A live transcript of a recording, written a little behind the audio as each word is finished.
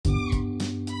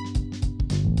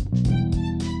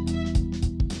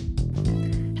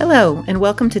Hello, and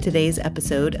welcome to today's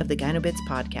episode of the GynoBits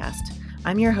podcast.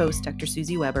 I'm your host, Dr.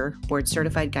 Susie Weber,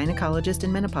 board-certified gynecologist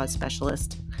and menopause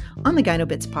specialist. On the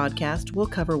GynoBits podcast, we'll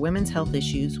cover women's health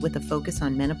issues with a focus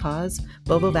on menopause,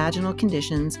 vulvovaginal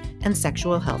conditions, and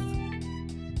sexual health.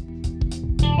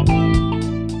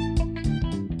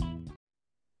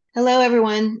 Hello,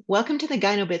 everyone. Welcome to the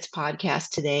GynoBits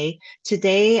podcast today.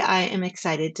 Today, I am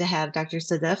excited to have Dr.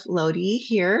 Sadaf Lodhi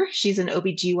here. She's an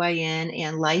OBGYN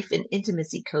and life and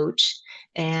intimacy coach.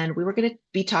 And we were going to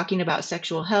be talking about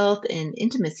sexual health and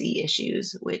intimacy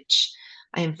issues, which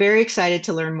I am very excited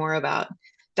to learn more about.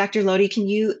 Dr. Lodhi, can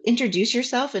you introduce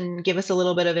yourself and give us a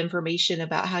little bit of information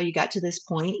about how you got to this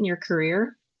point in your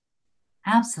career?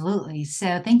 Absolutely.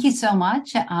 So thank you so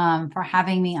much for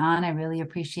having me on. I really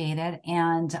appreciate it.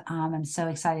 And I'm so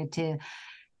excited to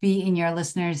be in your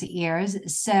listeners' ears.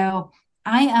 So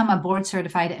I am a board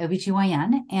certified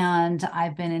OBGYN, and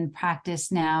I've been in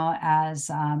practice now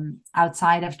as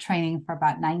outside of training for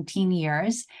about 19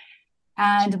 years.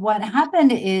 And what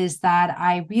happened is that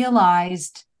I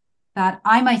realized that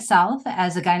I myself,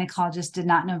 as a gynecologist, did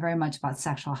not know very much about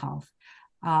sexual health.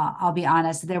 I'll be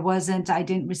honest, I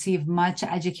didn't receive much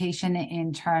education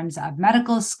in terms of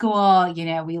medical school.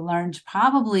 We learned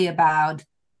probably about,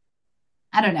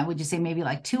 I don't know, would you say maybe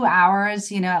like 2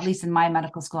 hours, at least in my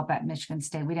medical school up at Michigan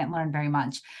State, we didn't learn very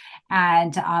much.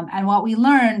 And what we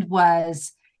learned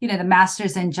was, the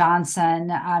Masters and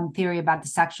Johnson theory about the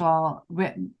sexual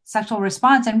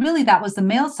response. And really that was the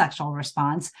male sexual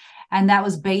response. And that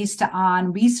was based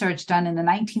on research done in the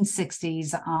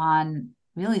 1960s on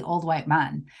really old white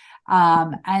men.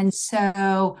 And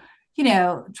so,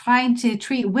 trying to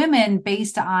treat women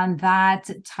based on that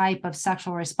type of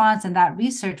sexual response and that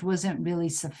research wasn't really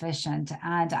sufficient.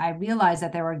 And I realized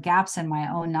that there were gaps in my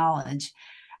own knowledge.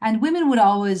 And women would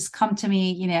always come to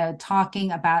me,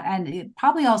 talking about, and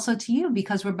probably also to you,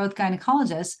 because we're both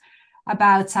gynecologists,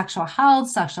 about sexual health,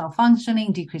 sexual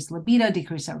functioning, decreased libido,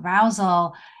 decreased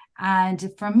arousal.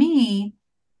 And for me,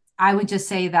 I would just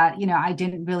say that, I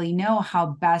didn't really know how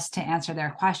best to answer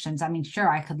their questions. I mean, sure,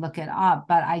 I could look it up,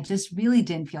 but I just really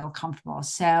didn't feel comfortable.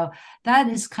 So that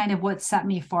is kind of what set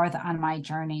me forth on my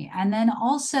journey. And then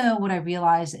also what I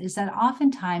realized is that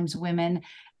oftentimes women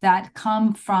that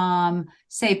come from,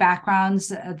 say, backgrounds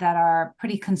that are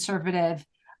pretty conservative,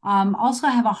 also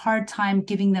have a hard time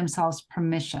giving themselves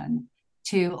permission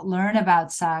to learn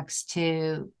about sex,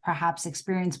 to perhaps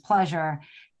experience pleasure,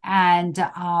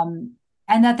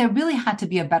 and that there really had to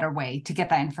be a better way to get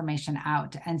that information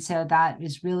out. And so that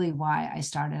is really why I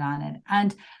started on it.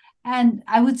 And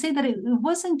I would say that it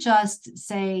wasn't just,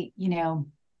 say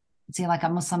like a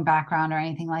Muslim background or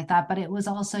anything like that, but it was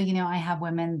also, I have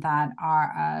women that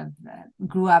are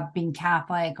grew up being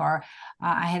Catholic, or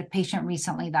I had a patient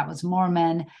recently that was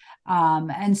Mormon.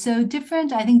 And so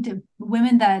I think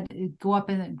women that grow up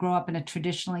in a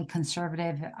traditionally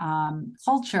conservative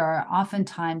culture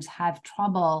oftentimes have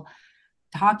trouble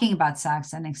talking about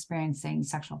sex and experiencing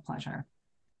sexual pleasure.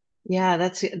 Yeah,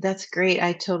 that's great.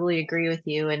 I totally agree with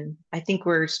you. And I think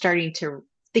we're starting to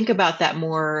think about that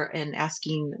more and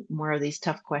asking more of these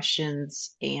tough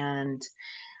questions. And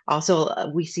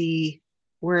also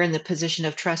we're in the position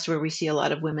of trust where we see a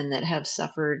lot of women that have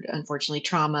suffered, unfortunately,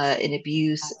 trauma and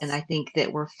abuse. Yes. And I think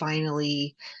that we're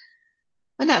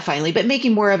not finally, but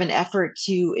making more of an effort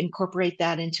to incorporate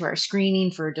that into our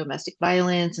screening for domestic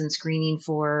violence and screening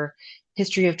for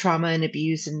history of trauma and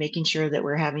abuse, and making sure that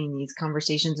we're having these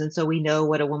conversations. And so we know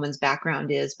what a woman's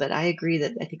background is. But I agree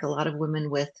that I think a lot of women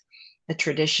with a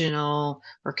traditional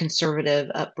or conservative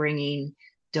upbringing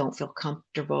don't feel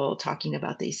comfortable talking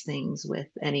about these things with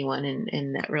anyone.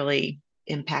 And that really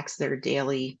impacts their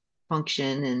daily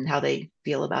function and how they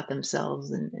feel about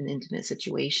themselves in an intimate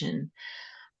situation.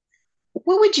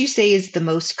 What would you say is the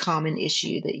most common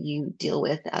issue that you deal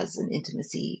with as an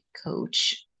intimacy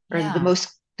coach, or Yeah.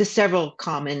 the several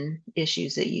common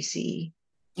issues that you see?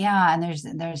 Yeah, and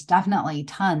there's definitely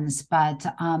tons, but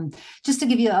just to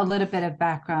give you a little bit of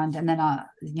background, and then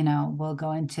we'll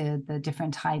go into the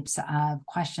different types of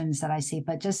questions that I see.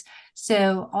 But just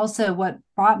so also, what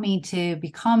brought me to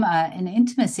become an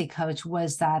intimacy coach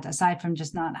was that, aside from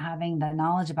just not having the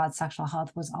knowledge about sexual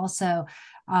health, was also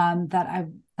that I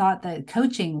thought that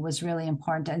coaching was really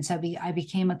important, and so I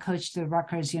became a coach through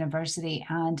Rutgers University.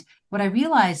 And what I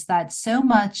realized that so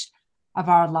much of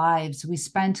our lives we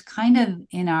spent kind of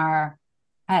in our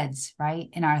heads, right,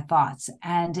 in our thoughts.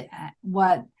 And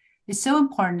what is so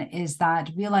important is that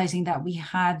realizing that we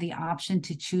have the option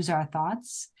to choose our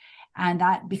thoughts, and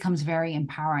that becomes very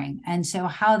empowering. And so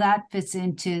how that fits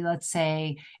into, let's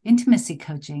say, intimacy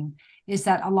coaching is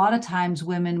that a lot of times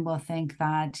women will think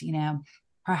that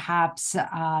perhaps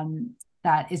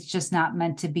that it's just not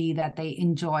meant to be, that they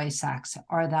enjoy sex,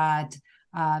 or that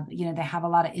they have a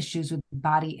lot of issues with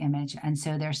body image, and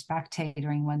so they're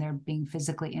spectating when they're being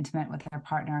physically intimate with their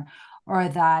partner, or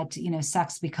that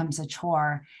sex becomes a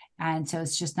chore, and so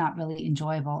it's just not really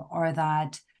enjoyable, or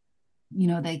that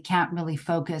they can't really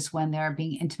focus when they're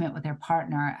being intimate with their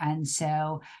partner, and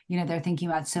so they're thinking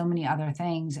about so many other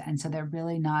things, and so they're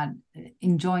really not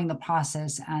enjoying the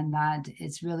process, and that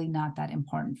it's really not that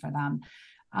important for them.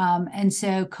 And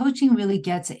so coaching really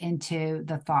gets into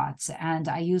the thoughts. And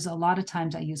I use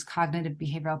cognitive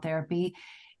behavioral therapy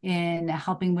in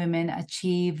helping women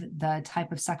achieve the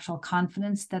type of sexual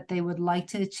confidence that they would like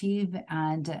to achieve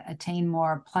and attain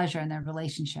more pleasure in their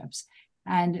relationships.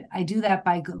 And I do that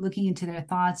by looking into their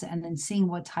thoughts and then seeing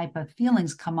what type of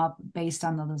feelings come up based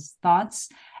on those thoughts,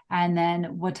 and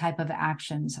then what type of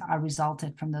actions are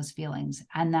resulted from those feelings.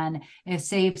 And then if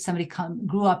somebody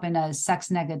grew up in a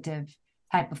sex negative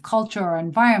type of culture or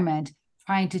environment,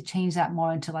 trying to change that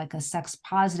more into like a sex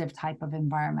positive type of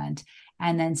environment,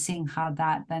 and then seeing how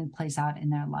that then plays out in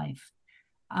their life.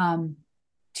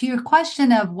 To your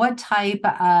question of what type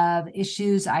of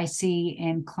issues I see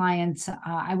in clients,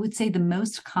 I would say the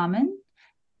most common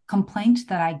complaint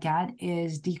that I get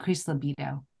is decreased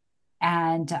libido.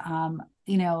 And,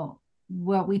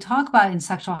 what we talk about in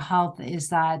sexual health is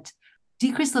that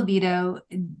decreased libido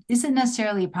isn't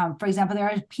necessarily a problem. For example, there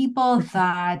are people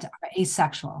that are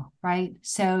asexual, right?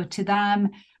 So to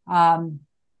them,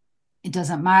 it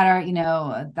doesn't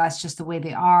matter, that's just the way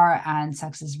they are, and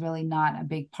sex is really not a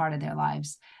big part of their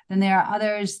lives. Then there are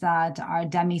others that are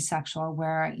demisexual,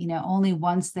 where, only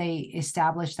once they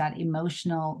establish that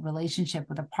emotional relationship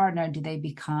with a partner do they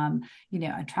become,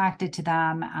 attracted to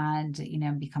them and,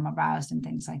 become aroused and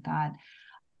things like that.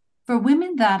 For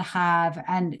women that have,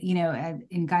 and,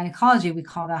 in gynecology, we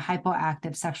call that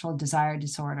hypoactive sexual desire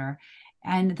disorder.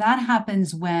 And that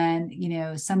happens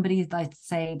when, somebody, let's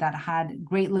say, that had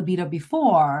great libido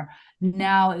before,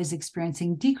 now is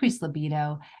experiencing decreased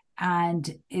libido,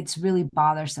 and it's really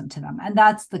bothersome to them. And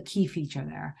that's the key feature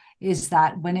there, is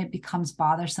that when it becomes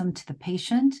bothersome to the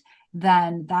patient,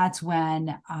 then that's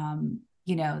when,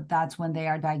 that's when they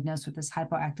are diagnosed with this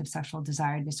hypoactive sexual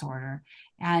desire disorder.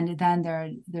 And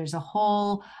then there's a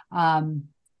whole,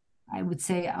 I would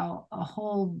say a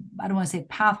whole, I don't want to say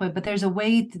pathway, but there's a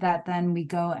way that then we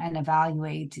go and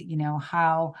evaluate,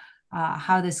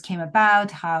 how this came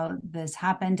about, how this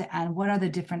happened, and what are the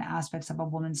different aspects of a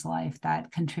woman's life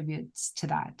that contributes to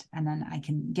that. And then I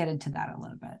can get into that a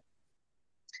little bit.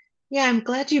 Yeah, I'm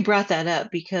glad you brought that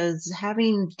up, because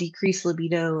having decreased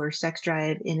libido or sex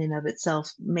drive in and of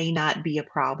itself may not be a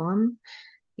problem.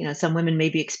 Some women may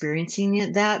be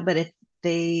experiencing that, but if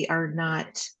they are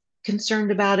not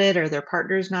concerned about it, or their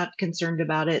partner's not concerned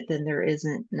about it, then there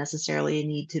isn't necessarily a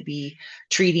need to be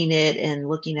treating it and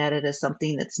looking at it as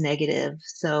something that's negative.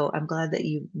 So I'm glad that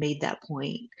you made that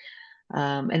point.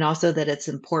 And also that it's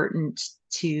important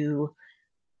to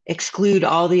exclude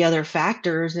all the other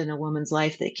factors in a woman's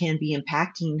life that can be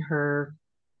impacting her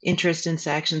interest in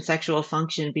sex and sexual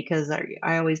function, because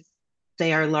I always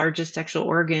say our largest sexual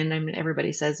organ, I mean,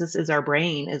 everybody says this, is our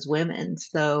brain as women.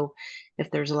 So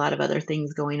if there's a lot of other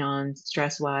things going on,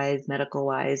 stress wise, medical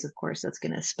wise, of course, that's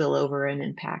going to spill over and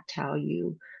impact how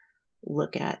you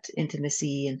look at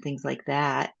intimacy and things like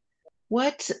that.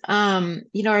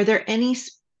 Are there any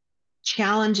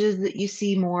challenges that you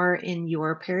see more in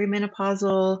your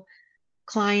perimenopausal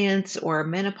clients or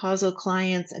menopausal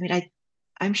clients? I mean,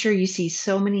 I'm sure you see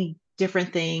so many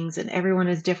different things, and everyone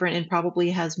is different and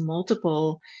probably has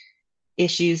multiple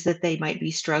issues that they might be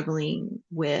struggling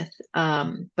with.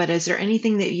 But is there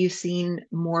anything that you've seen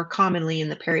more commonly in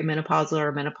the perimenopausal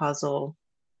or menopausal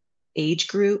age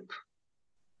group?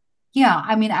 Yeah,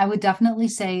 I mean, I would definitely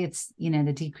say it's,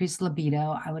 the decreased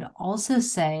libido. I would also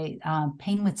say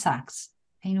pain with sex.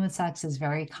 Pain with sex is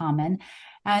very common.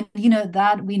 And,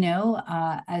 that we know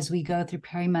as we go through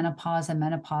perimenopause and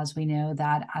menopause, we know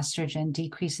that estrogen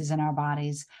decreases in our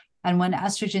bodies. And when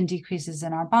estrogen decreases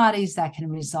in our bodies, that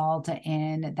can result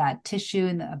in that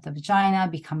tissue of the vagina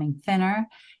becoming thinner,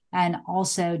 and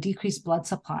also decreased blood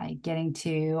supply getting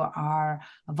to our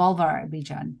vulvar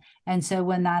region. And so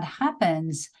when that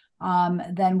happens,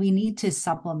 then we need to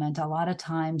supplement. A lot of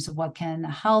times what can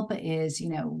help is,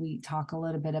 we talk a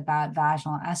little bit about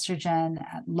vaginal estrogen,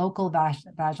 local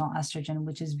vaginal estrogen,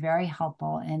 which is very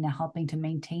helpful in helping to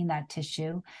maintain that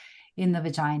tissue in the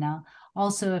vagina.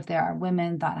 Also, if there are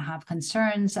women that have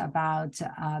concerns about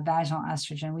vaginal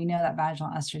estrogen, we know that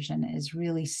vaginal estrogen is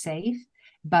really safe,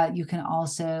 but you can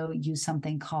also use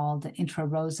something called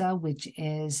intrarosa, which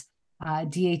is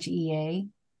DHEA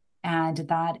And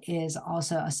that is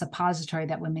also a suppository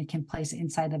that women can place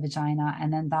inside the vagina.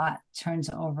 And then that turns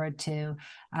over to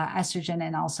estrogen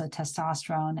and also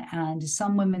testosterone. And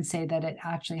some women say that it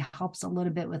actually helps a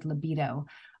little bit with libido.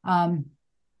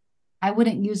 I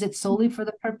wouldn't use it solely for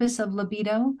the purpose of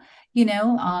libido.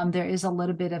 There is a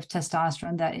little bit of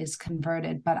testosterone that is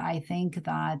converted, but I think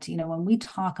that, when we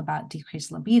talk about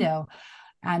decreased libido,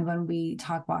 and when we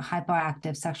talk about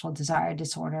hypoactive sexual desire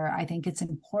disorder, I think it's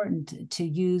important to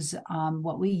use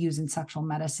what we use in sexual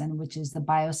medicine, which is the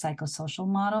biopsychosocial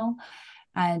model.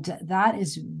 And that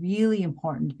is really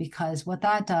important because what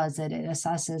that does, it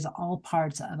assesses all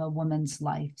parts of a woman's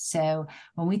life. So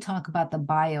when we talk about the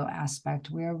bio aspect,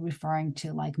 we're referring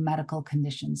to like medical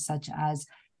conditions such as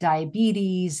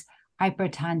diabetes,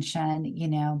 hypertension,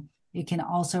 you can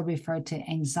also refer to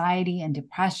anxiety and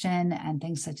depression and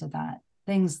things such as that,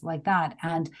 things like that.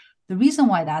 And the reason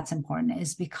why that's important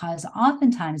is because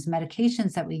oftentimes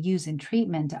medications that we use in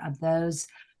treatment of those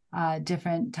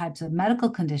different types of medical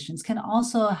conditions can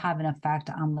also have an effect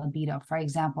on libido. For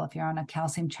example, if you're on a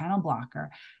calcium channel blocker,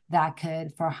 that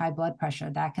could, for high blood pressure,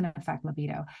 that can affect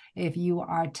libido. If you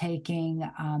are taking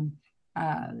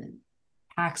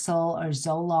Paxil or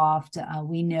Zoloft,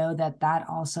 we know that that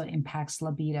also impacts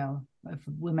libido. If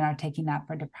women are taking that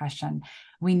for depression,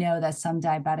 we know that some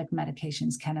diabetic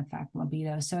medications can affect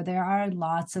libido. So there are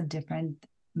lots of different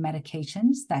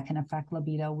medications that can affect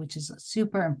libido, which is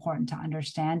super important to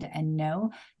understand and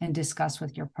know and discuss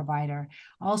with your provider.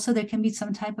 Also, there can be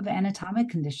some type of anatomic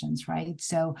conditions, right?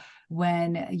 So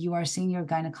when you are seeing your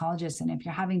gynecologist, and if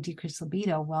you're having decreased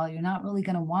libido, well, you're not really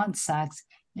going to want sex.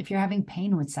 If you're having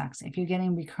pain with sex, if you're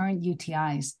getting recurrent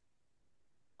UTIs,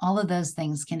 all of those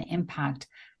things can impact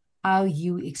how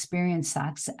you experience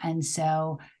sex. And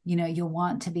so, you'll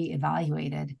want to be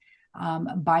evaluated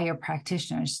by your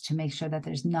practitioners to make sure that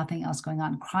there's nothing else going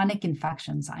on. Chronic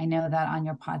infections. I know that on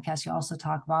your podcast, you also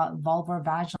talk about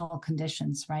vulvovaginal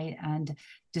conditions, right? And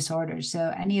disorders.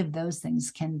 So any of those things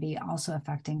can be also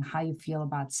affecting how you feel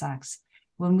about sex.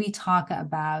 When we talk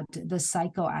about the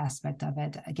psycho aspect of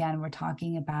it, again, we're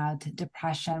talking about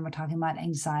depression, we're talking about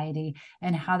anxiety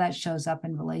and how that shows up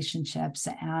in relationships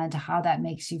and how that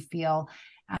makes you feel.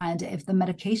 And if the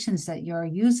medications that you're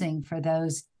using for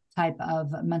those type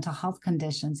of mental health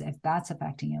conditions, if that's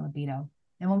affecting your libido.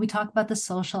 And when we talk about the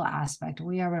social aspect,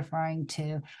 we are referring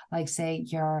to, like, say,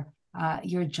 your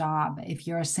job. If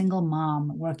you're a single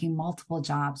mom working multiple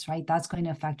jobs, right, that's going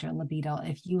to affect your libido.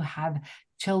 If you have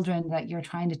children that you're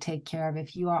trying to take care of,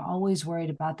 if you are always worried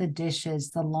about the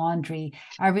dishes, the laundry,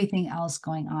 everything else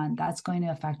going on, that's going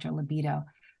to affect your libido.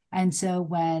 And so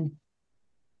when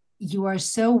you are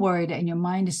so worried and your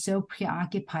mind is so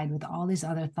preoccupied with all these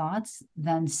other thoughts,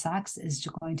 then sex is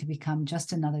going to become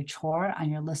just another chore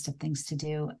on your list of things to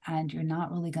do, and you're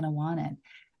not really going to want it.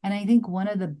 And I think one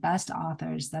of the best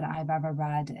authors that I've ever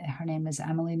read, her name is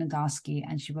Emily Nagoski,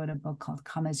 and she wrote a book called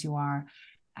Come As You Are.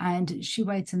 And she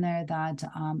writes in there that,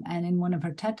 and in one of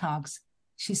her TED Talks,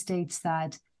 she states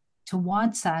that to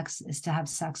want sex is to have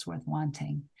sex worth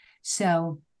wanting.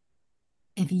 So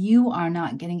if you are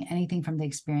not getting anything from the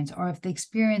experience, or if the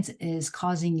experience is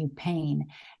causing you pain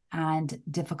and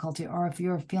difficulty, or if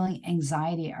you're feeling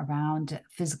anxiety around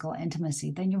physical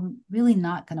intimacy, then you're really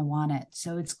not going to want it.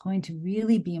 So it's going to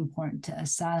really be important to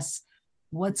assess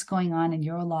what's going on in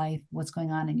your life, what's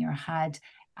going on in your head,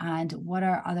 and what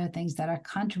are other things that are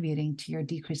contributing to your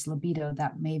decreased libido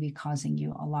that may be causing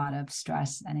you a lot of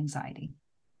stress and anxiety.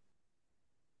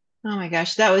 Oh my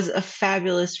gosh, that was a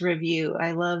fabulous review.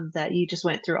 I love that you just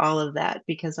went through all of that,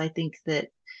 because I think that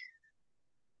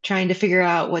trying to figure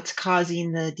out what's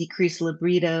causing the decreased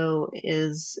libido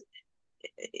is,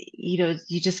 you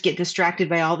just get distracted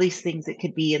by all these things it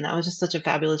could be. And that was just such a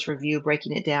fabulous review,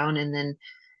 breaking it down. And then,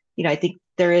 I think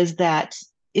there is that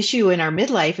issue in our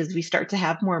midlife as we start to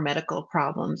have more medical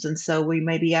problems. And so we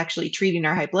may be actually treating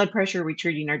our high blood pressure, we're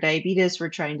treating our diabetes, we're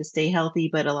trying to stay healthy,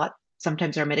 but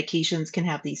sometimes our medications can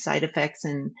have these side effects.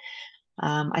 And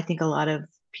I think a lot of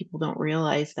people don't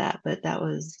realize that, but that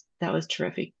was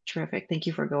terrific. Thank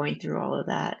you for going through all of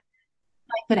that.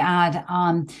 Could add,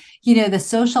 the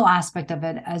social aspect of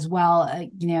it as well.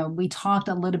 We talked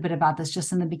a little bit about this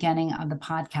just in the beginning of the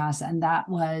podcast, and that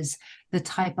was the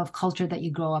type of culture that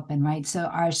you grow up in, right? So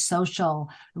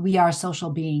we are social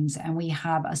beings, and we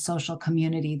have a social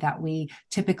community that we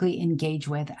typically engage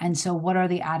with. And so what are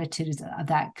the attitudes of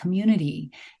that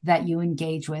community that you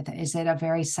engage with? Is it a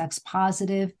very sex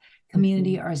positive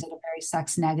community, or is it a very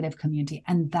sex negative community?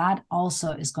 And that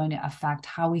also is going to affect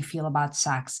how we feel about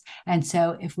sex. And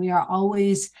so if we are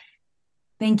always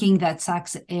thinking that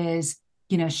sex is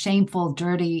shameful,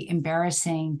 dirty,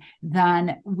 embarrassing,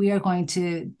 then we are going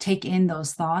to take in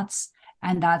those thoughts.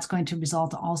 And that's going to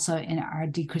result also in our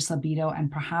decreased libido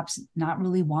and perhaps not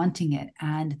really wanting it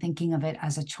and thinking of it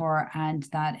as a chore. And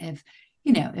that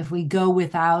if we go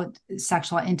without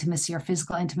sexual intimacy or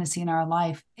physical intimacy in our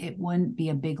life, it wouldn't be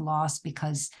a big loss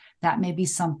because that may be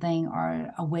something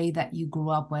or a way that you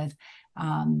grew up with.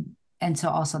 And so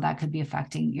also that could be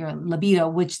affecting your libido,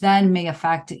 which then may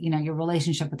affect, your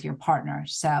relationship with your partner.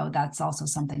 So that's also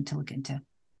something to look into.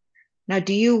 Now,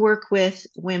 do you work with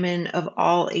women of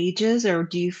all ages, or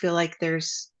do you feel like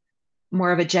there's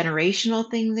more of a generational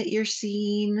thing that you're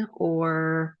seeing,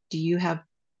 or do you have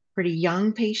pretty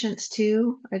young patients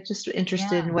too? I'm just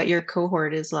interested in Yeah. what your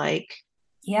cohort is like.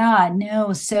 Yeah,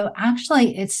 no. So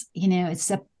actually it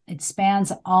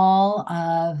spans all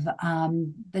of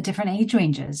the different age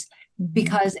ranges Mhm.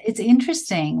 because it's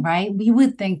interesting, right? We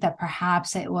would think that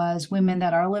perhaps it was women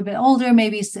that are a little bit older,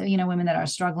 maybe, women that are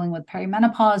struggling with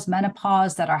perimenopause,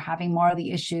 menopause, that are having more of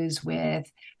the issues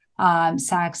with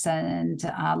sex and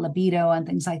libido and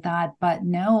things like that. But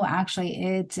no, actually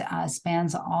it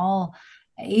spans all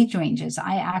age ranges.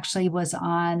 I actually was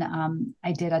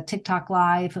I did a TikTok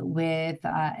live with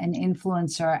an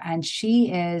influencer, and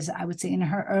she is, I would say, in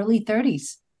her early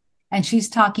 30s. And she's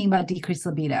talking about decreased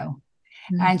libido.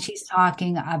 Mm. And she's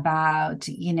talking about,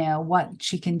 what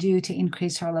she can do to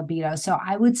increase her libido. So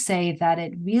I would say that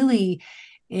it really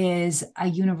is a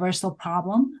universal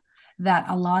problem that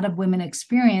a lot of women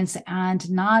experience, and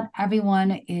not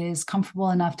everyone is comfortable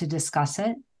enough to discuss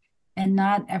it and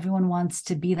not everyone wants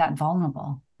to be that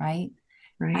vulnerable, right?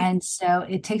 Right. And so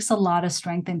it takes a lot of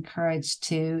strength and courage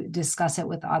to discuss it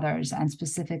with others, and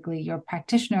specifically your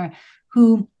practitioner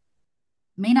who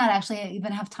may not actually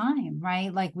even have time,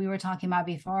 right? Like we were talking about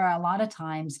before, a lot of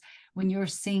times when you're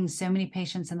seeing so many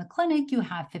patients in the clinic, you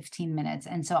have 15 minutes.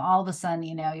 And so all of a sudden,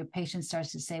 your patient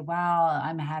starts to say, wow,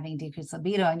 I'm having decreased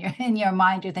libido. And you're in your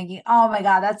mind, you're thinking, oh my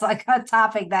God, that's like a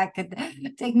topic that could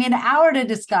take me an hour to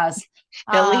discuss.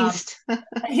 At Um, least.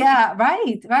 yeah,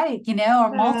 right, or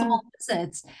Uh, multiple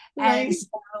visits. And right.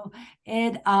 so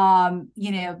it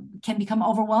can become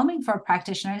overwhelming for a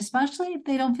practitioner, especially if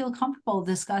they don't feel comfortable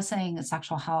discussing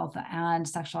sexual health and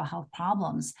sexual health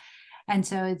problems. And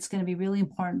so it's going to be really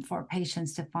important for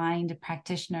patients to find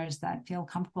practitioners that feel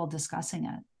comfortable discussing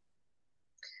it.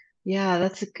 Yeah,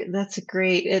 that's a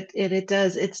great it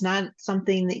does. It's not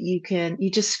something that you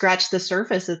just scratch the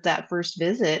surface at that first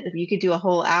visit. If you could do a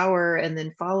whole hour and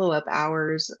then follow up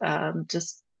hours,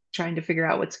 just trying to figure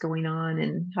out what's going on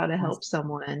and how to help Yes.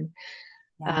 someone.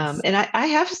 Yes. And I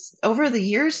have over the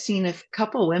years seen a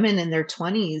couple women in their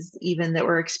 20s even that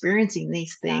were experiencing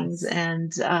these things. Yes.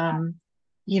 And,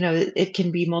 Yeah. it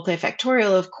can be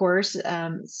multifactorial, of course.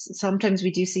 Sometimes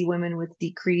we do see women with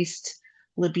decreased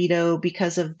libido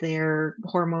because of their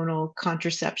hormonal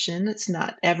contraception. It's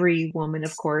not every woman,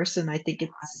 of course. And I think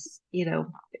it's, Yes.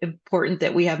 important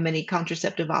that we have many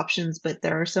contraceptive options, but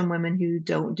there are some women who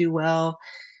don't do well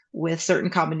with certain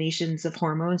combinations of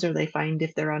hormones, or they find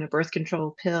if they're on a birth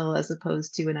control pill as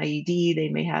opposed to an IUD, they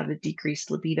may have a decreased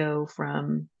libido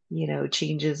from,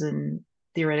 changes in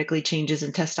theoretically changes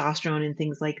in testosterone and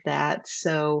things like that.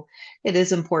 So it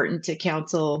is important to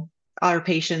counsel our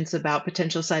patients about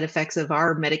potential side effects of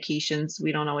our medications.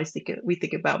 We don't always we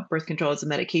think about birth control as a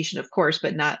medication, of course,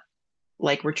 but not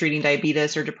like we're treating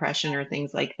diabetes or depression or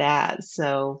things like that.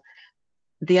 So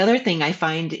the other thing I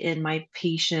find in my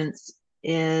patients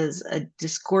is a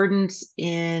discordance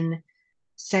in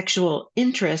sexual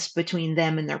interest between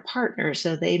them and their partner.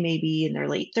 So they may be in their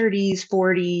late 30s,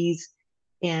 40s,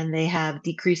 and they have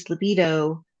decreased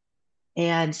libido.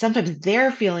 And sometimes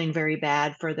they're feeling very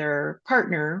bad for their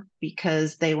partner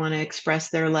because they want to express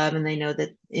their love and they know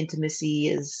that intimacy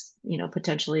is,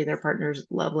 potentially their partner's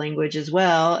love language as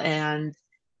well. And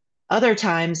other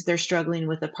times they're struggling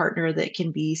with a partner that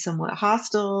can be somewhat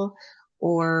hostile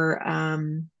or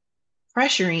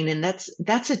pressuring, and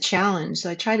that's a challenge. So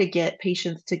I try to get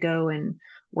patients to go and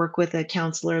work with a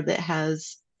counselor that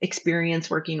has experience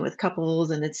working with couples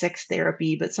and it's sex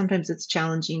therapy, but sometimes it's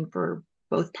challenging for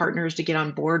both partners to get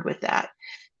on board with that.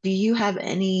 Do you have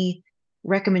any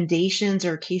recommendations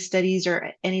or case studies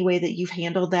or any way that you've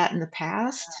handled that in the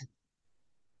past?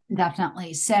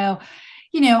 Definitely. So,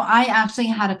 I actually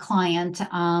had a client,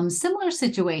 similar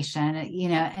situation,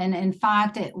 and in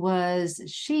fact, it was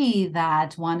she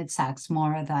that wanted sex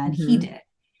more than he Hmm. did.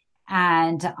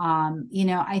 And,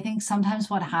 I think sometimes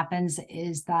what happens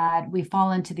is that we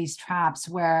fall into these traps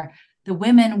where the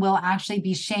women will actually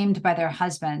be shamed by their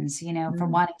husbands, for Mm,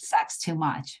 wanting sex too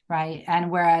much, right? And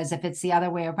whereas if it's the other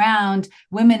way around,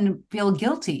 women feel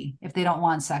guilty if they don't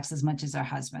want sex as much as their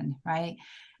husband, right?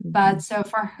 But mhm. so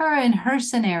for her, in her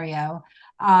scenario,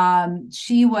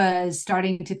 she was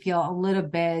starting to feel a little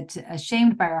bit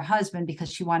ashamed by her husband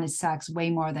because she wanted sex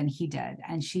way more than he did.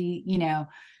 And she,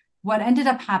 what ended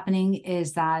up happening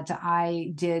is that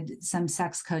I did some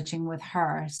sex coaching with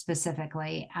her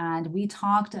specifically, and we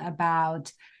talked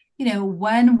about,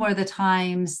 when were the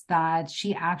times that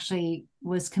she actually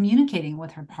was communicating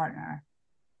with her partner,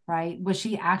 right? Was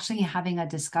she actually having a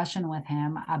discussion with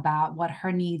him about what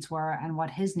her needs were and what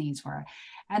his needs were?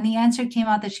 And the answer came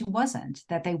out that she wasn't,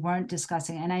 that they weren't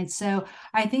discussing. So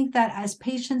I think that as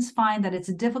patients find that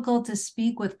it's difficult to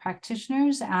speak with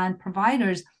practitioners and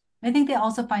providers, I think they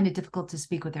also find it difficult to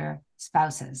speak with their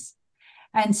spouses.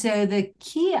 And so the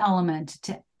key element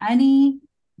to any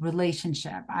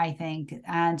relationship, I think,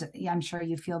 and I'm sure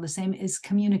you feel the same, is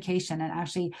communication. And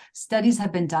actually, studies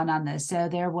have been done on this. So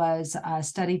there was a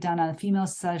study done on a female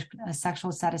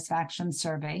sexual satisfaction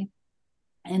survey,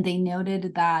 and they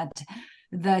noted that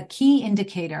the key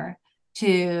indicator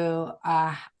to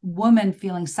a woman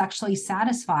feeling sexually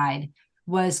satisfied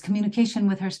was communication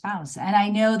with her spouse. And I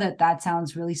know that that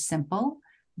sounds really simple,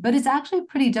 but it's actually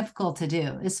pretty difficult to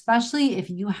do, especially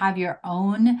if you have your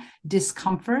own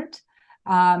discomfort.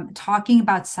 Talking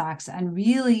about sex and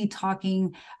really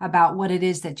talking about what it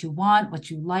is that you want,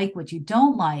 what you like, what you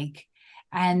don't like,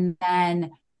 and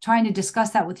then trying to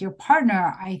discuss that with your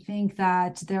partner, I think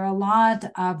that there are a lot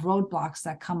of roadblocks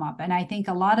that come up. And I think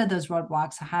a lot of those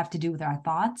roadblocks have to do with our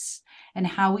thoughts and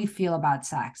how we feel about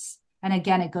sex. And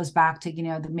again, it goes back to,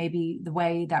 maybe the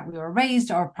way that we were raised,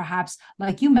 or perhaps,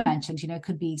 like you mentioned, it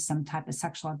could be some type of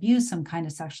sexual abuse, some kind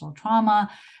of sexual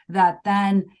trauma that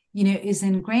then, is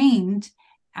ingrained,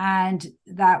 and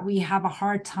that we have a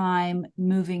hard time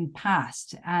moving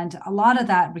past. And a lot of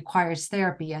that requires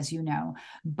therapy, as you know.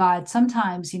 But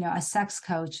sometimes, a sex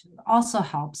coach also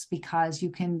helps, because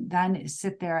you can then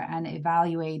sit there and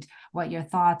evaluate what your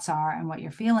thoughts are and what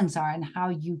your feelings are, and how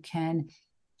you can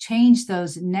change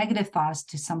those negative thoughts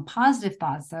to some positive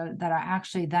thoughts that are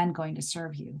actually then going to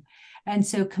serve you. And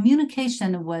so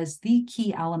communication was the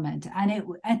key element. And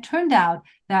it turned out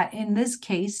that in this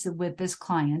case with this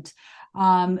client,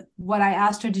 what I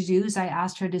asked her to do is I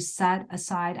asked her to set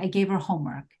aside, I gave her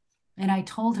homework, and I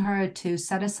told her to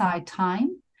set aside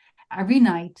time every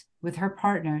night with her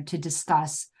partner to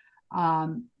discuss,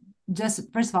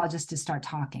 just first of all, just to start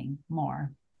talking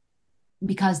more,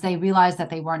 because they realized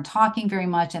that they weren't talking very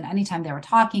much. And anytime they were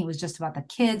talking, it was just about the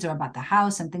kids or about the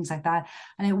house and things like that.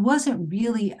 And it wasn't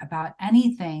really about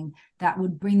anything that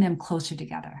would bring them closer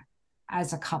together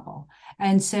as a couple.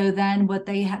 And so then what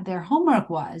they had, their homework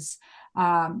was,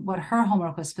 what her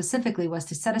homework was specifically, was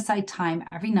to set aside time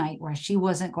every night where she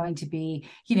wasn't going to be,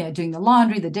 doing the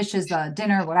laundry, the dishes, the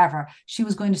dinner, whatever. She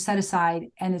was going to set aside,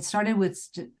 and it started with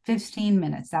 15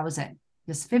 minutes. That was it.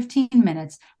 Just 15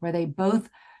 minutes where they both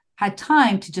had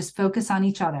time to just focus on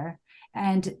each other,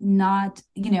 and not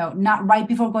right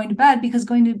before going to bed, because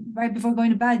right before going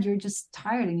to bed, you're just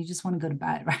tired and you just want to go to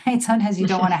bed, right? Sometimes you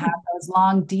don't want to have those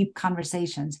long, deep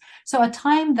conversations. So a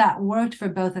time that worked for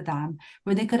both of them,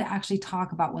 where they could actually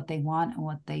talk about what they want and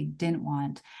what they didn't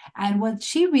want. And what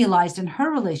she realized in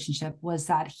her relationship was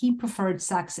that he preferred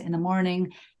sex in the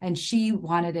morning and she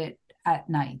wanted it at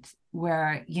night,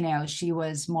 where she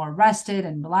was more rested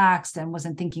and relaxed and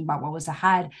wasn't thinking about what was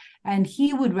ahead, and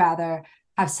he would rather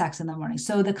have sex in the morning.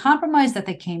 So the compromise that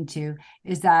they came to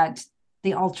is that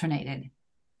they alternated,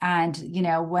 and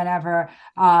whenever,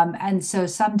 and so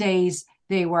some days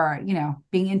they were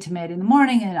being intimate in the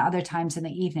morning, and other times in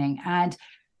the evening. And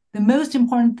the most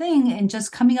important thing in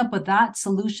just coming up with that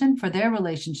solution for their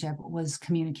relationship was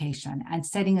communication and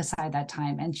setting aside that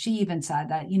time. And she even said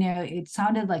that, it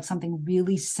sounded like something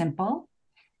really simple,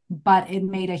 but it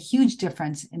made a huge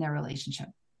difference in their relationship.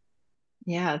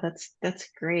 Yeah, that's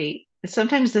great.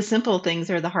 Sometimes the simple things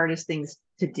are the hardest things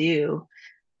to do.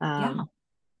 Yeah. Um,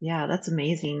 yeah, that's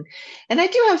amazing. And I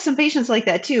do have some patients like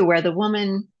that too, where the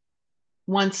woman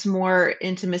wants more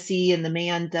intimacy and the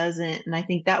man doesn't. And I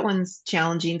think that one's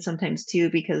challenging sometimes too,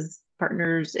 because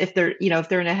partners, if they're in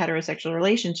a heterosexual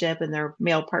relationship and their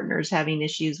male partners having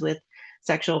issues with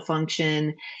sexual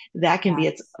function, that can be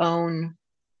its Yes. own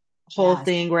whole Yes.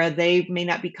 thing, where they may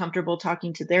not be comfortable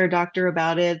talking to their doctor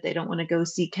about it. They don't want to go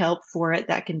seek help for it.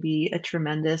 That can be a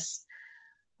tremendous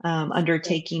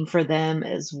undertaking for them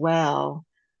as well.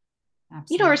 Or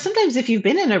Absolutely. sometimes if you've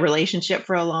been in a relationship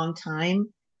for a long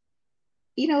time,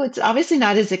 It's obviously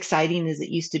not as exciting as it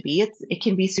used to be. It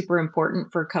can be super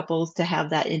important for couples to have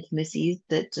that intimacy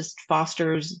that just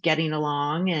fosters getting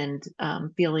along and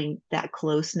feeling that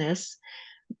closeness.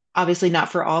 Obviously,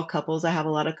 not for all couples. I have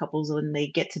a lot of couples when they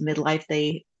get to midlife,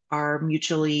 they are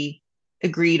mutually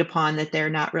agreed upon that they're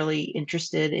not really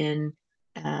interested in,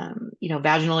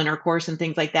 vaginal intercourse and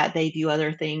things like that. They do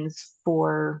other things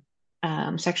for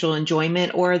sexual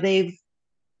enjoyment, or they've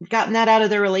gotten that out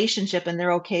of their relationship and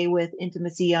they're okay with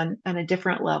intimacy on a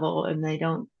different level, and they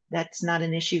don't that's not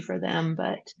an issue for them.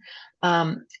 But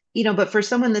for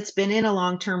someone that's been in a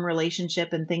long-term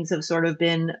relationship and things have sort of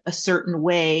been a certain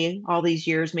way all these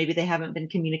years, maybe they haven't been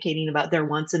communicating about their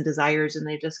wants and desires and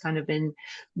they've just kind of been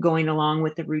going along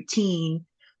with the routine.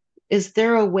 Is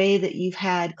there a way that you've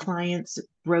had clients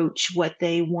broach what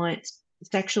they want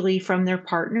sexually from their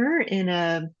partner in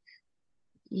a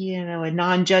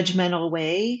non-judgmental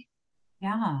way?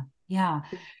 Yeah, yeah.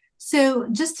 So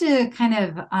just to kind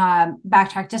of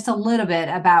backtrack just a little bit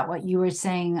about what you were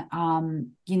saying,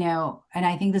 and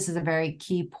I think this is a very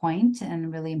key point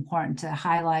and really important to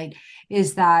highlight,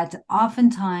 is that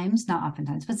oftentimes, not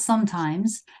oftentimes, but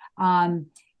sometimes,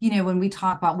 when we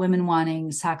talk about women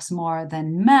wanting sex more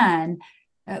than men,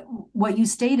 what you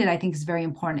stated, I think, is very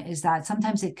important, is that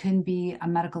sometimes it can be a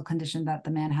medical condition that the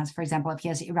man has. For example, if he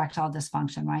has erectile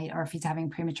dysfunction, right? Or if he's having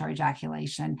premature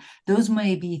ejaculation, those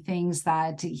may be things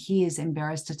that he is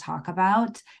embarrassed to talk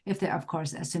about, if they're, of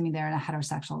course, assuming they're in a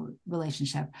heterosexual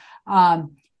relationship.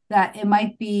 That it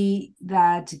might be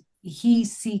that he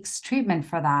seeks treatment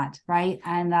for that, right?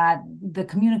 And that the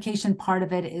communication part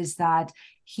of it is that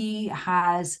he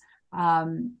has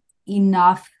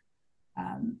enough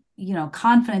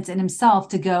confidence in himself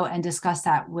to go and discuss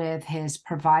that with his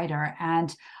provider.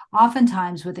 And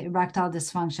oftentimes with erectile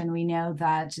dysfunction, we know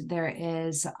that there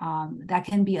is that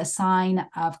can be a sign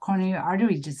of coronary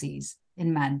artery disease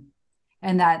in men,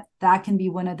 and that can be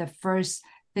one of the first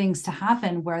things to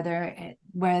happen where the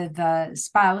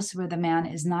man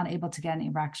is not able to get an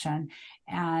erection,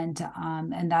 and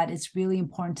that it's really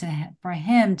important for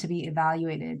him to be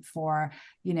evaluated for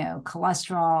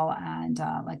cholesterol and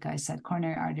like I said,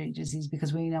 coronary artery disease,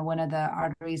 because we know one of the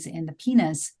arteries in the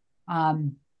penis,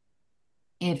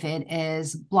 if it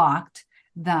is blocked,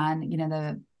 then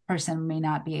the person may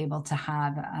not be able to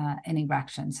have an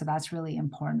erection. So that's really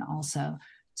important also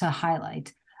to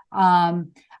highlight.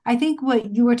 I think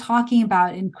what you were talking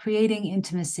about in creating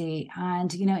intimacy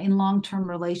and, in long-term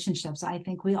relationships, I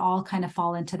think we all kind of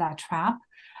fall into that trap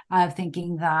of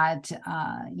thinking that,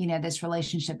 this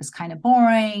relationship is kind of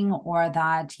boring, or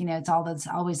that, it's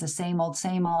always the same old,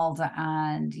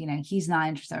 and, he's not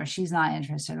interested or she's not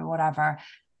interested or whatever.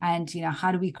 And,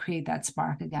 how do we create that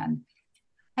spark again?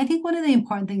 I think one of the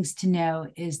important things to know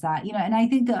is that, and I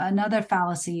think another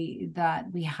fallacy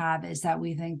that we have is that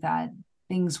we think that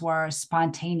things were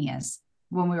spontaneous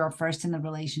when we were first in the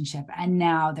relationship, and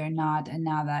now they're not. And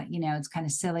now that, it's kind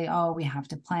of silly, oh, we have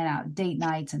to plan out date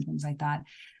nights and things like that.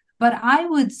 But I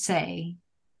would say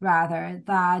rather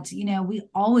that, we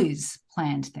always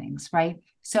planned things, right?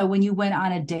 So when you went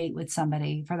on a date with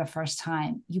somebody for the first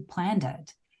time, you planned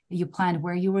it. You planned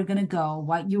where you were going to go,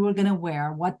 what you were going to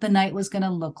wear, what the night was going to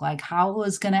look like, how it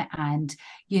was going to end,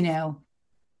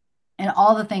 and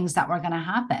all the things that were going to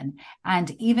happen.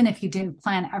 And even if you didn't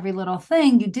plan every little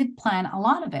thing, you did plan a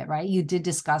lot of it, right? You did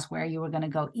discuss where you were going to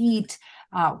go eat,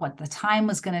 what the time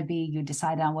was going to be. You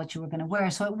decided on what you were going to wear.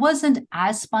 So it wasn't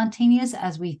as spontaneous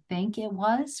as we think it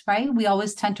was, right? We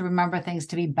always tend to remember things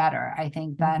to be better, I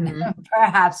think, than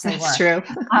perhaps they That's were.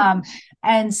 true.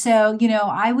 And so,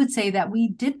 I would say that we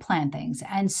did plan things.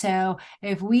 And so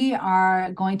if we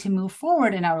are going to move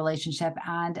forward in our relationship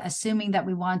and assuming that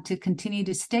we want to continue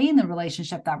to stay in the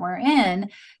relationship that we're in,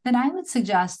 then I would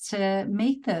suggest to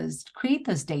create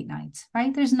those date nights,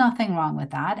 right? There's nothing wrong with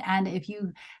that. And if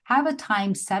you have a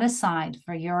time set aside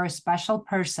for your special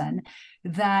person,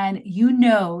 then during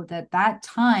that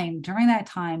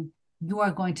time, you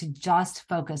are going to just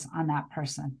focus on that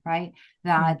person, right?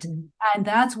 And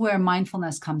that's where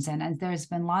mindfulness comes in. And there's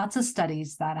been lots of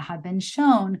studies that have been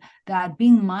shown that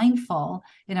being mindful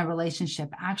in a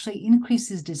relationship actually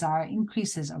increases desire,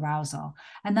 increases arousal.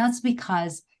 And that's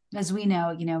because, as we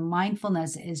know,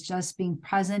 mindfulness is just being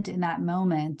present in that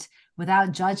moment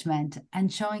without judgment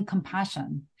and showing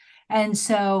compassion. And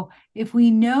so if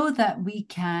we know that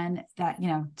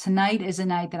tonight is a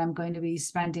night that I'm going to be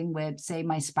spending with, say,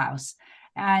 my spouse,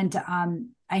 and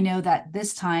I know that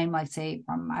this time, like say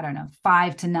from,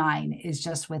 5 to 9 is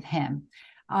just with him,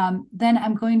 then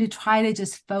I'm going to try to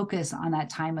just focus on that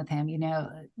time with him,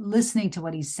 listening to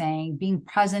what he's saying, being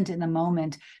present in the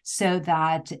moment, so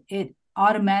that it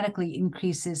automatically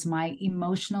increases my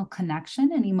emotional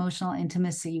connection and emotional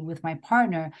intimacy with my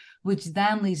partner, which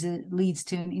then leads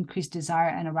to an increased desire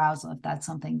and arousal if that's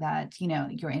something that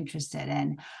you're interested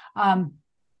in.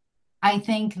 I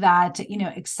think that,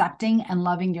 accepting and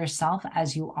loving yourself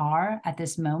as you are at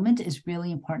this moment is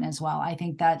really important as well. I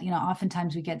think that,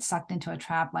 oftentimes we get sucked into a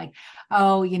trap like,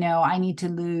 oh, I need to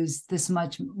lose this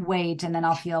much weight and then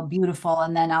I'll feel beautiful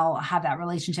and then I'll have that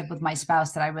relationship with my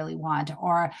spouse that I really want.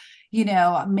 Or,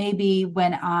 maybe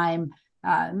when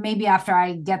maybe after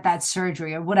I get that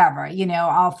surgery or whatever,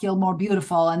 I'll feel more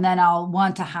beautiful and then I'll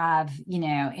want to have,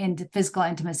 physical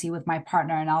intimacy with my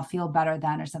partner and I'll feel better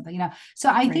then or something. So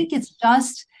I Right. think it's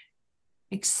just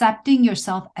accepting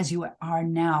yourself as you are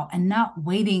now and not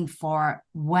waiting for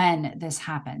when this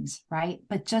happens, right?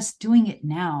 But just doing it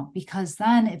now, because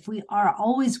then if we are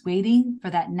always waiting for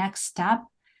that next step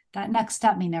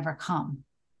may never come,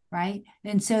 right?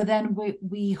 And so then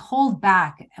we hold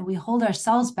back and we hold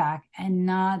ourselves back and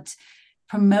not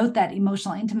promote that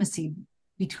emotional intimacy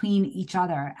between each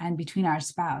other and between our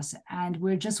spouse. And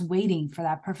we're just waiting for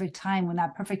that perfect time when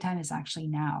that perfect time is actually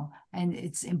now. And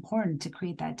it's important to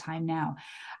create that time now.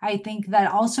 I think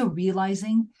that also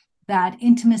realizing that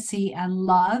intimacy and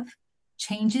love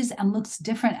changes and looks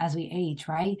different as we age,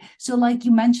 right? So like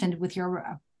you mentioned with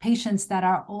your patients that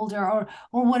are older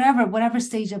or whatever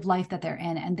stage of life that they're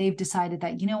in, and they've decided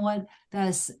that, what,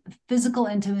 this physical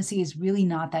intimacy is really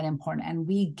not that important, and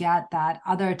we get that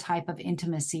other type of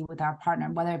intimacy with our partner,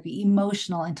 whether it be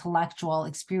emotional, intellectual,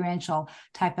 experiential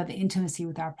type of intimacy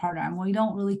with our partner, and we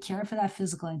don't really care for that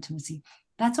physical intimacy.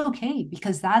 That's okay,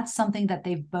 because that's something that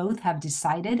they both have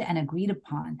decided and agreed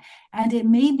upon. And it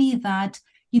may be that,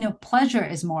 pleasure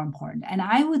is more important. And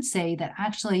I would say that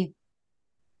actually,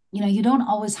 you don't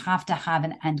always have to have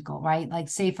an end goal, right? Like,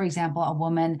 say, for example, a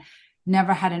woman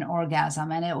never had an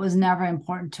orgasm and it was never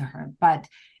important to her, but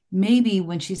maybe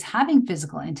when she's having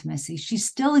physical intimacy, she's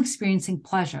still experiencing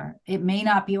pleasure. It may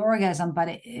not be orgasm, but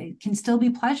it can still be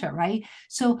pleasure, right?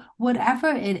 So whatever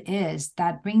it is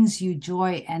that brings you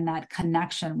joy and that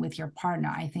connection with your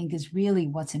partner, I think is really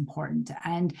what's important.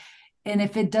 And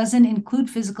if it doesn't include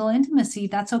physical intimacy,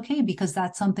 that's okay, because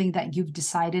that's something that you've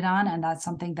decided on and that's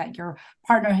something that your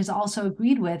partner has also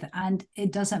agreed with. And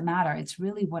it doesn't matter. It's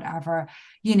really whatever,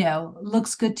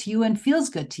 looks good to you and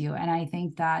feels good to you. And I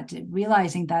think that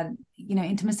realizing that,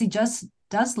 intimacy just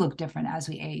does look different as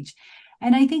we age.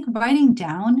 And I think writing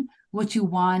down what you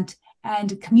want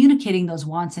and communicating those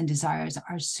wants and desires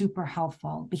are super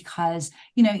helpful, because,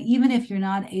 even if you're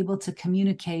not able to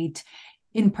communicate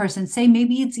in person, say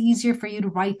maybe it's easier for you to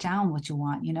write down what you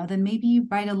want, then maybe you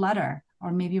write a letter or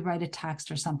maybe write a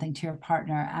text or something to your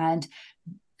partner and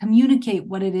communicate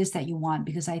what it is that you want.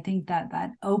 Because I think that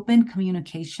that open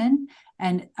communication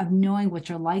and of knowing what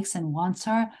your likes and wants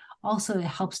are also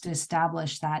helps to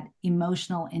establish that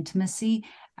emotional intimacy.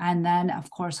 And then,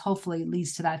 of course, hopefully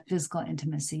leads to that physical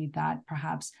intimacy that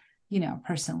perhaps, a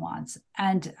person wants.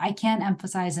 And I can't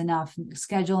emphasize enough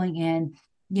scheduling in,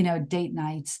 date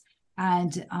nights,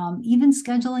 and even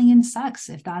scheduling in sex,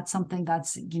 if that's something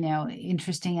that's,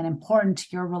 interesting and important to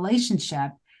your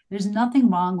relationship. There's nothing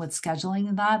wrong with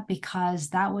scheduling that, because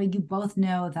that way you both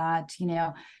know that,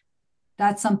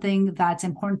 that's something that's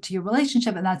important to your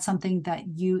relationship, and that's something that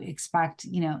you expect,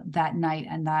 that night,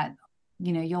 and that,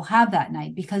 you'll have that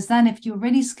night. Because then if you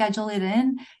already schedule it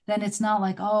in, then it's not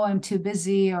like, oh, I'm too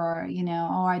busy, or,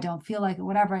 oh, I don't feel like it,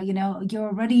 whatever, you're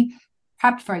already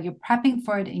prepped for it. You're prepping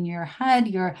for it in your head.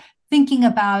 You're thinking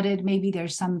about it. Maybe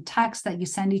there's some text that you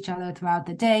send each other throughout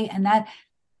the day, and that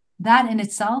in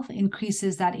itself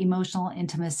increases that emotional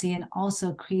intimacy and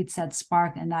also creates that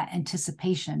spark and that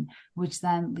anticipation, which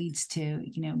then leads to,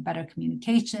 better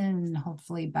communication and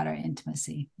hopefully better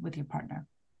intimacy with your partner.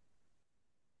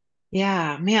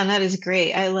 Yeah, man, that is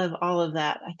great. I love all of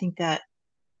that. I think that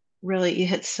really you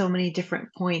hit so many different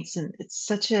points, and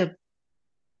it's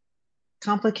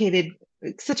complicated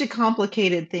such a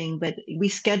complicated thing, but we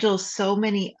schedule so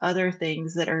many other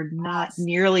things that are not Yes.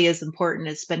 nearly as important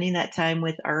as spending that time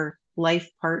with our life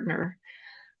partner.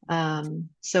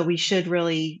 So we should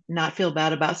really not feel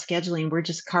bad about scheduling. We're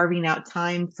just carving out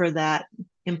time for that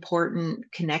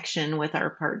important connection with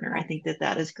our partner. I think that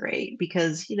that is great,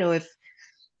 because,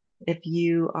 if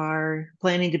you are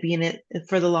planning to be in it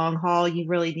for the long haul, you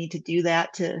really need to do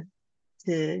that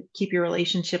to keep your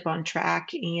relationship on track.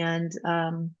 And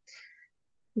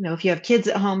if you have kids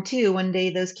at home too, one day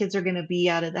those kids are going to be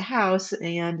out of the house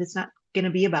and it's not going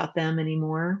to be about them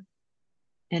anymore,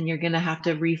 and you're going to have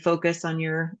to refocus on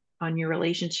your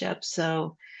relationship.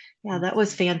 So yeah, that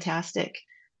was fantastic.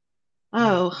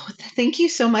 Oh, thank you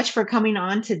so much for coming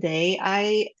on today.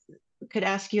 could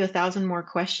ask you 1,000 more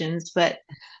questions, but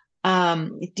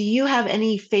do you have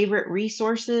any favorite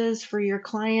resources for your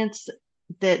clients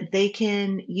that they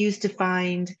can use to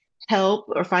find help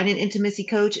or find an intimacy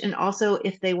coach? And also,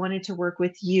 if they wanted to work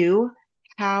with you,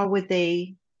 how would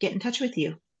they get in touch with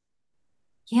you?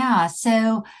 Yeah,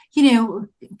 so a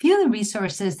few of the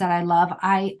resources that I love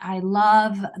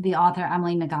the author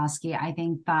Emily Nagoski. I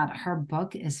think that her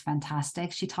book is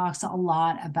fantastic. She talks a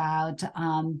lot about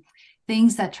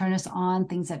things that turn us on,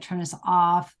 things that turn us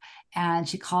off, and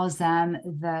she calls them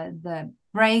the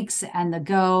breaks and the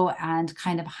go, and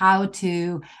kind of how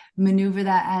to maneuver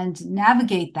that and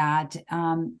navigate that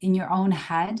in your own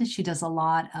head. She does a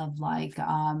lot of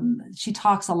she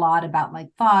talks a lot about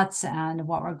like thoughts and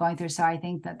what we're going through. So I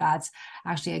think that that's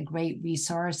actually a great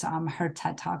resource. Her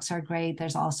TED Talks are great.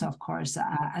 There's also, of course,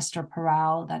 Esther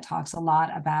Perel that talks a lot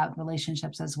about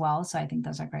relationships as well. So I think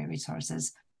those are great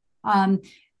resources. Um,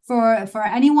 for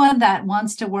anyone that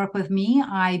wants to work with me,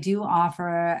 I do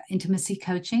offer intimacy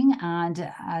coaching.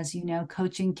 And as you know,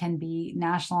 coaching can be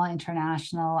national,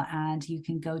 international, and you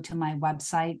can go to my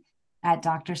website at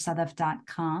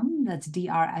drsadaf.com. That's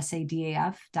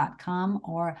drsadaf.com.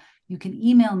 Or you can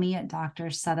email me at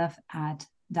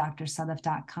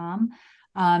drsadaf@drsadaf.com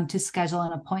to schedule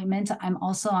an appointment. I'm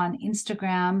also on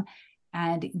Instagram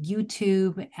and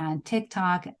YouTube and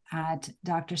TikTok at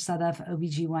Dr. Sadaf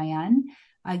OBGYN.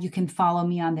 You can follow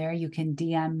me on there. You can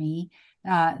DM me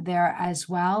there as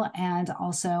well. And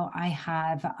also I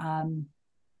have a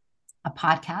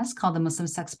podcast called the Muslim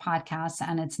Sex Podcast,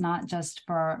 and it's not just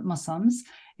for Muslims.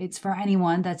 It's for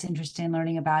anyone that's interested in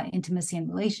learning about intimacy and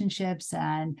relationships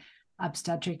and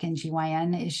obstetric and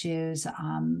GYN issues.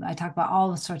 I talk about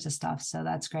all sorts of stuff, so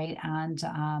that's great. And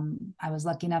I was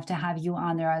lucky enough to have you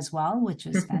on there as well, which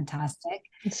was fantastic.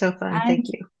 It's so fun. And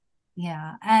Thank you.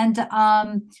 yeah, and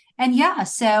yeah,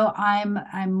 so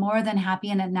I'm more than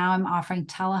happy, and now I'm offering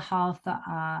telehealth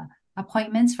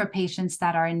appointments for patients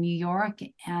that are in New York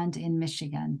and in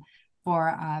Michigan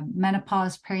for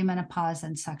menopause, perimenopause,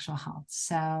 and sexual health.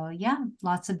 So yeah,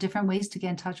 lots of different ways to get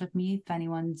in touch with me if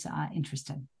anyone's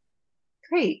interested.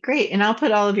 Great, great. And I'll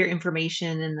put all of your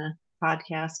information in the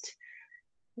podcast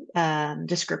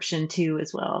description too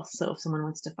as well. So if someone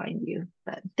wants to find you.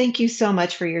 But thank you so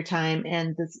much for your time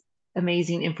and this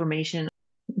amazing information.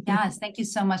 Yes, thank you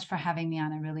so much for having me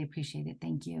on. I really appreciate it.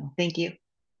 Thank you. Thank you.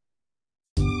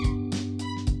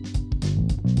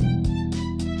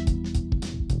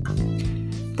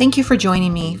 Thank you for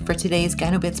joining me for today's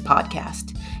Gynobits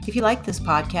podcast. If you like this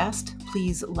podcast,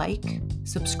 please like,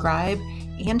 subscribe,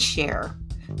 and share.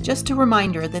 Just a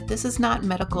reminder that this is not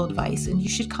medical advice and you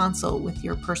should consult with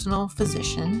your personal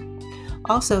physician.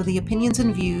 Also, the opinions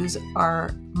and views are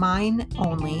mine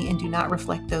only and do not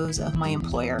reflect those of my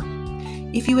employer.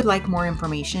 If you would like more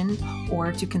information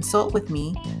or to consult with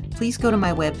me, please go to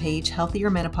my webpage,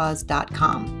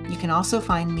 healthiermenopause.com. You can also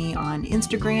find me on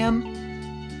Instagram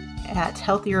at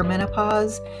Healthier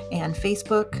Menopause and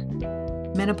Facebook,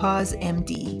 Menopause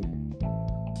MD.